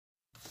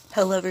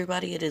Hello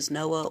everybody, it is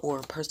Noah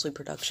or Pursley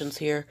Productions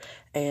here,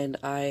 and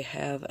I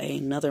have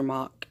another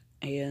mock,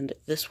 and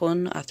this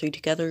one I threw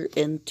together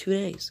in 2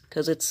 days,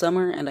 because it's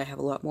summer and I have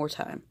a lot more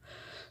time.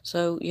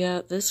 So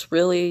yeah, this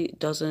really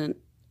doesn't,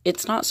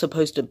 it's not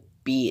supposed to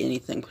be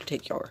anything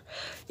particular.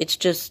 It's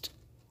just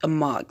a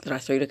mock that I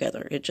threw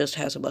together. It just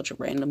has a bunch of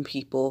random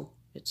people.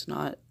 It's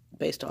not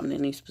based on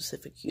any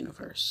specific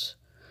universe.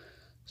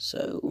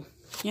 So,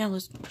 yeah,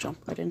 let's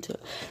jump right into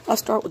it. I'll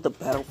start with the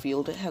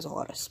battlefield. It has a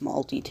lot of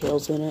small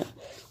details in it,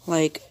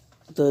 like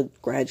the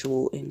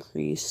gradual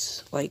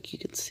increase. Like, you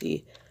can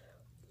see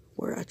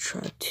where I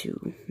tried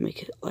to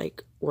make it,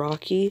 like,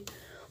 rocky.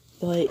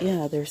 But,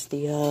 yeah, there's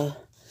the,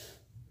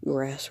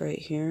 grass right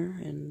here.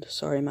 And,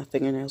 sorry, my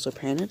fingernails are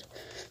painted.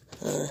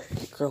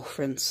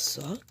 Girlfriends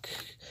suck.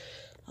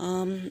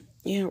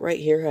 Yeah, right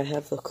here I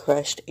have the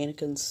crushed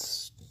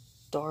Anakin's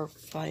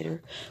Starfighter.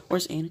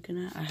 Where's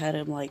Anakin at? I had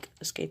him, like,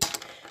 escape.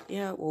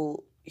 Yeah,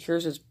 well,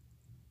 here's his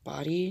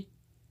body.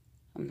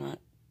 I'm not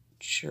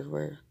sure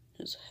where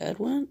his head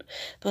went.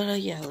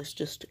 But, yeah, let's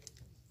just...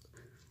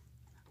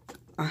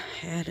 I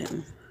had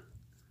him.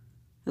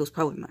 It was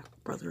probably my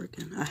brother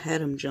again. I had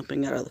him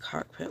jumping out of the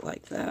cockpit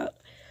like that.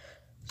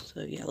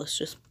 So, yeah, let's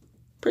just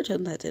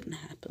pretend that didn't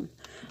happen.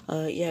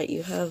 Yeah,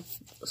 you have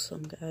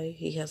some guy.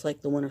 He has,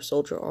 like, the Winter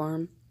Soldier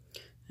arm.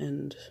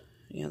 And,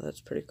 yeah,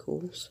 that's pretty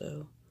cool,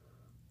 so...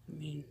 I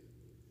mean,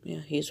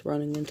 yeah, he's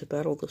running into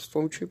battle the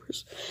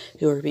stormtroopers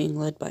who are being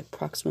led by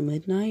Proxima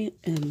Midnight,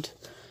 and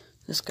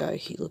this guy,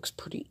 he looks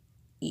pretty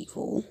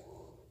evil.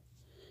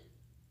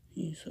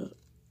 He's a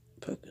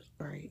focus.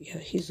 Alright, yeah,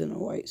 he's in a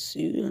white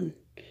suit, and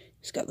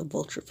he's got the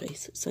vulture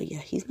face, so yeah,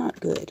 he's not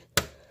good.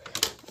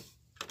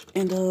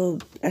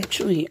 And,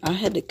 actually, I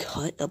had to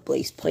cut a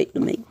base plate to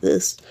make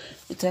this.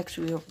 It's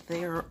actually over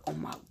there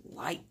on my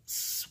light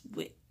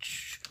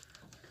switch.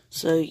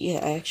 So, yeah,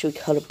 I actually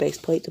cut a base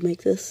plate to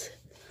make this.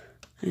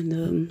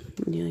 And,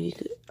 yeah, you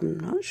could, I'm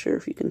not sure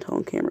if you can tell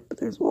on camera, but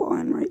there's a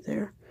line right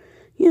there.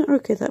 Yeah,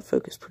 okay, that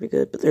focused pretty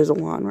good, but there's a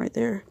line right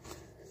there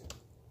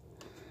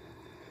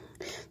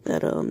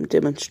that,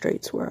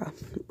 demonstrates where I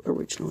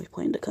originally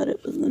planned to cut it,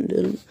 but then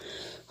didn't.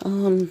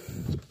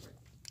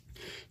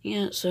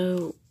 Yeah,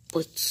 so,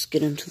 let's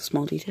get into the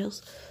small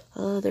details.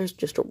 There's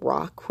just a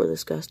rock where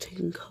this guy's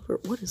taking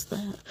cover. What is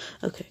that?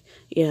 Okay,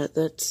 yeah,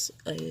 that's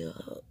a,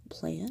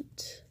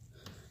 plant.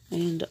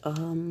 And,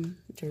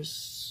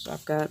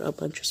 I've got a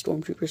bunch of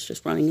stormtroopers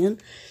just running in.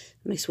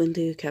 Mace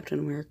Windu, Captain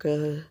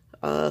America,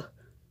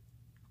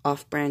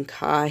 Off-Brand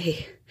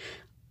Kai,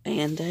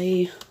 and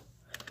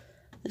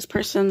this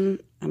person,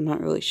 I'm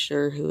not really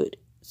sure who it's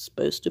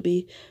supposed to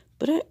be,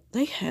 but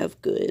they have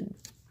good,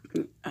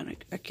 I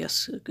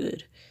guess a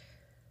good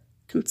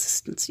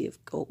consistency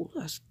of gold.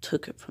 I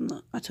took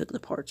the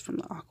parts from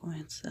the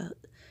Aquaman set.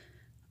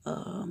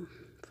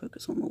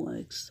 Focus on the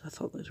legs. I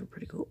thought those were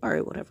pretty cool.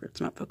 Alright, whatever.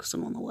 It's not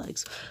focusing on the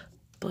legs.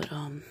 But,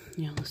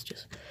 yeah, let's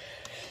just...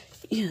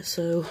 Yeah,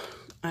 so,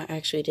 I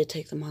actually did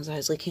take the Mos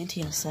Eisley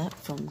Cantina set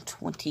from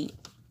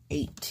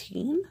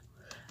 2018.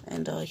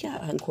 And, yeah,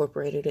 I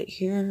incorporated it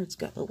here. It's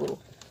got a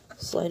little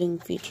sliding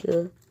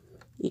feature.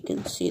 You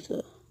can see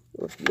the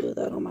review of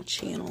that on my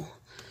channel.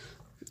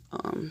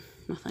 I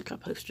think I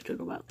posted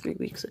it about 3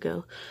 weeks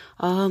ago.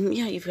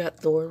 Yeah, you've got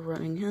Thor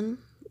running in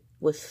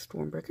with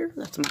Stormbreaker.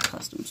 That's my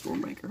custom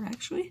Stormbreaker,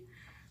 actually.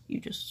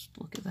 You just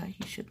look at that.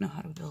 You should know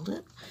how to build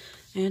it.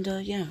 And,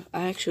 yeah,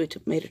 I actually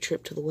made a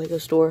trip to the Lego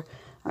store.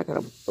 I got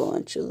a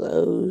bunch of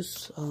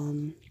those.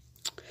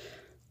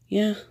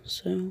 Yeah,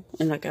 so,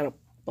 and I got a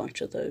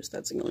bunch of those.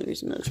 That's the only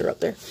reason those are up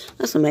there.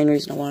 That's the main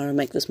reason I wanted to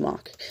make this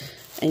mock.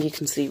 And you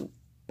can see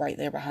right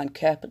there behind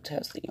Cap, it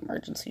has the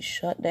emergency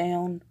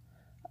shutdown.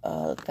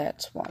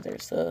 That's why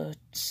there's a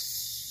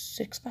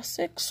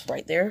 6x6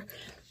 right there,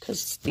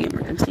 because the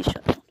emergency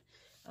shutdown.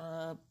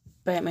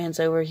 Batman's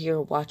over here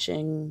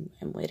watching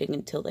and waiting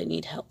until they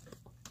need help.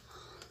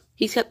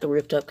 He's got the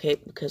ripped up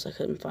cape because I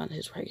couldn't find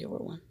his regular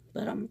one.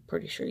 But I'm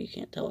pretty sure you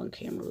can't tell on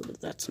camera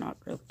that that's not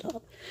ripped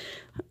up.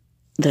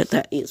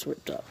 That is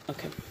ripped up.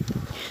 Okay.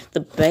 The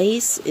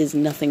base is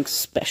nothing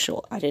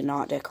special. I did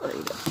not decorate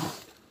it.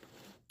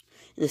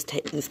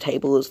 This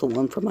table is the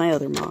one from my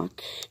other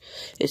mock.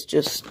 It's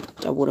just,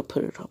 I would have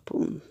put it up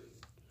on...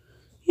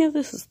 Yeah,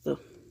 this is the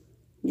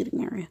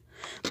eating area.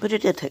 But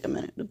it did take a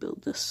minute to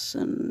build this,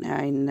 and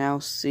I now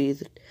see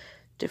the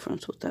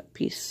difference with that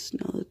piece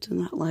now that's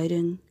in that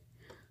lighting.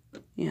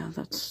 Yeah,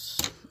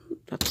 that's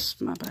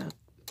my bad.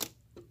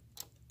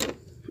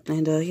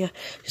 And, yeah,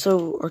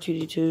 so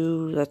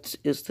R2-D2, that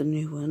is the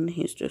new one.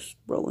 He's just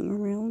rolling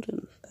around,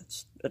 and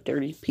that's a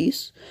dirty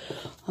piece.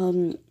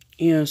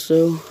 Yeah,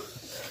 so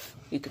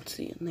you can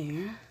see in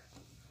there.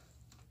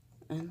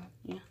 And,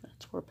 yeah,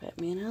 that's where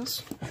Batman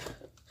is.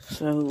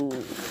 So,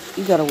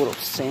 you got a little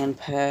sand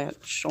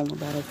patch on the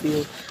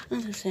battlefield.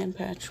 Another sand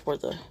patch where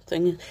the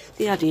thing is.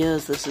 The idea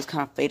is this is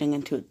kind of fading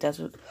into a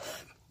desert.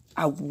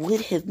 I would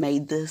have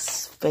made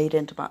this fade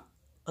into my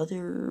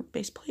other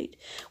base plate,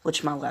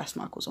 which my last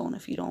mock was on,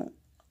 if you don't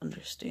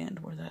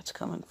understand where that's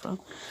coming from.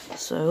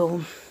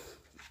 So,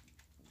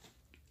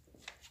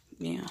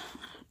 yeah,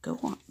 go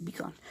be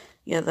gone.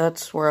 Yeah,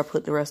 that's where I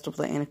put the rest of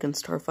the Anakin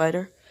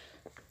Starfighter.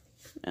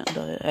 And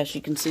as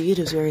you can see, it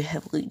is very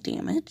heavily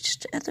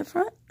damaged at the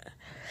front.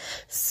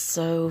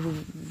 So,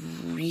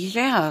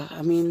 yeah,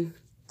 I mean,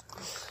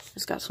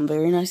 it's got some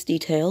very nice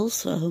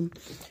details.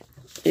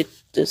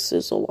 This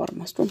is a lot of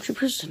my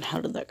stormtroopers, and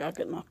how did that guy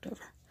get knocked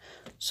over?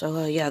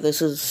 So, yeah,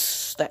 this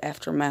is the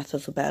aftermath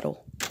of the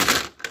battle.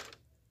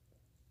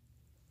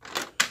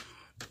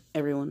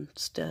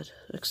 Everyone's dead,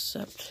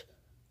 except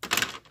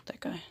that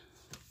guy.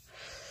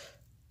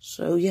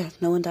 So, yeah,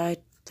 no one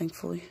died,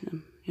 thankfully,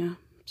 and, yeah,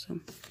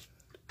 so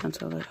that's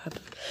how that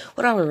happened.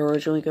 What I was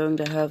originally going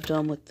to have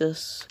done with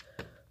this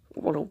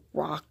little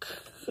rock,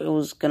 it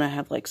was gonna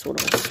have, like, sort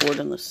of a sword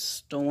in the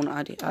stone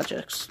idea. I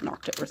just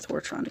knocked it with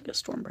Thor trying to get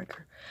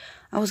Stormbreaker.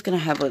 I was gonna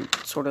have a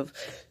sort of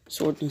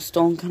sword in the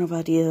stone kind of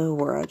idea,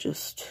 where I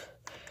just,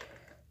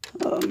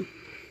 hold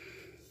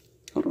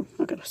on,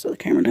 I gotta set the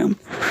camera down.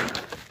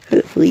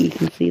 Hopefully you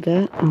can see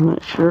that. I'm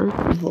not sure.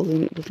 I'm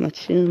holding it with my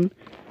chin.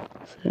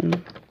 So,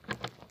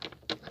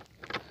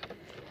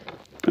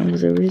 I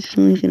was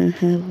originally gonna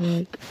have,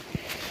 like,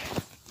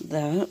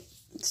 that.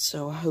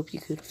 So, I hope you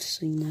could have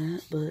seen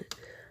that. But,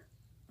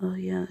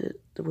 yeah,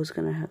 it was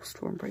gonna have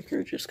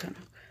Stormbreaker just kind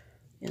of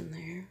in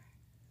there.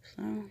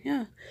 So,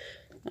 yeah.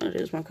 That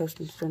is my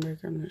custom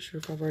Stormbreaker. I'm not sure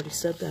if I've already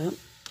said that.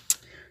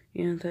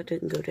 Yeah, that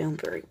didn't go down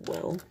very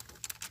well.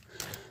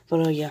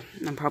 But, yeah,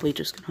 I'm probably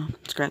just gonna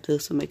scrap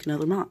this and make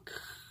another mock.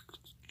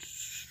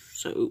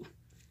 So,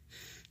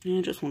 yeah,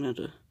 I just wanted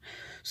to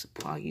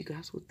supply you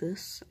guys with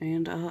this.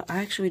 And, I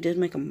actually did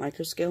make a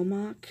microscale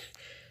mock.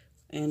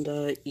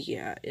 And,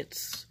 yeah,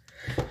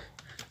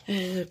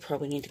 I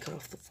probably need to cut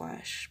off the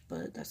flash,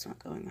 but that's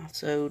not going off,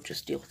 so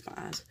just deal with my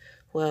eyes.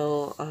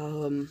 Well,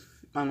 I'm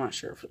not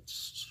sure if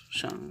it's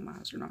showing on my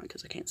eyes or not,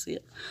 because I can't see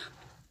it.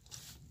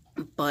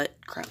 But,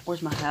 crap,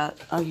 where's my hat?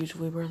 I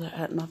usually wear that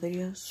hat in my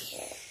videos.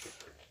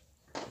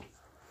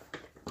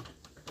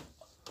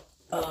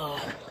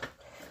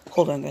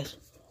 Hold on, guys.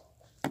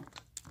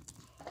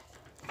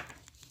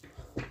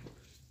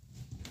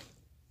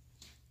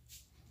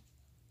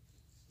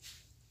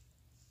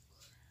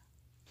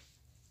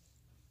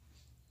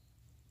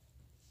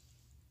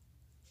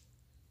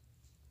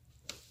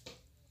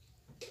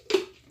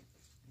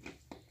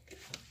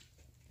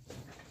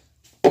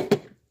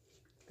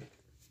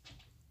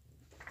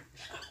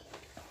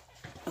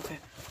 Okay.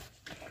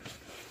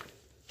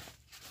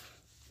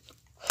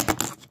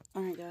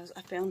 Alright guys,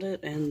 I found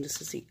it, and this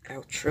is the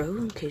outro,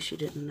 in case you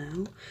didn't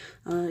know.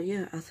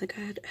 Yeah, I think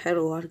I had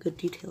a lot of good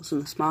details in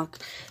this mock,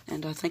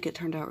 and I think it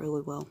turned out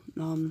really well.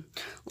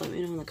 Let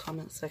me know in the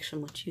comment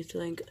section what you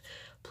think.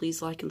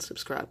 Please like and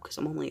subscribe, because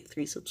I'm only at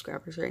 3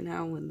 subscribers right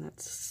now, and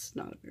that's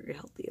not a very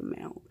healthy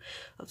amount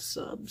of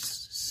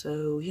subs.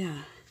 So,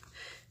 yeah,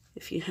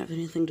 if you have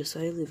anything to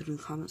say, leave it in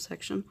the comment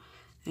section,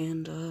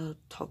 and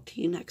talk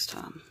to you next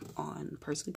time on Personally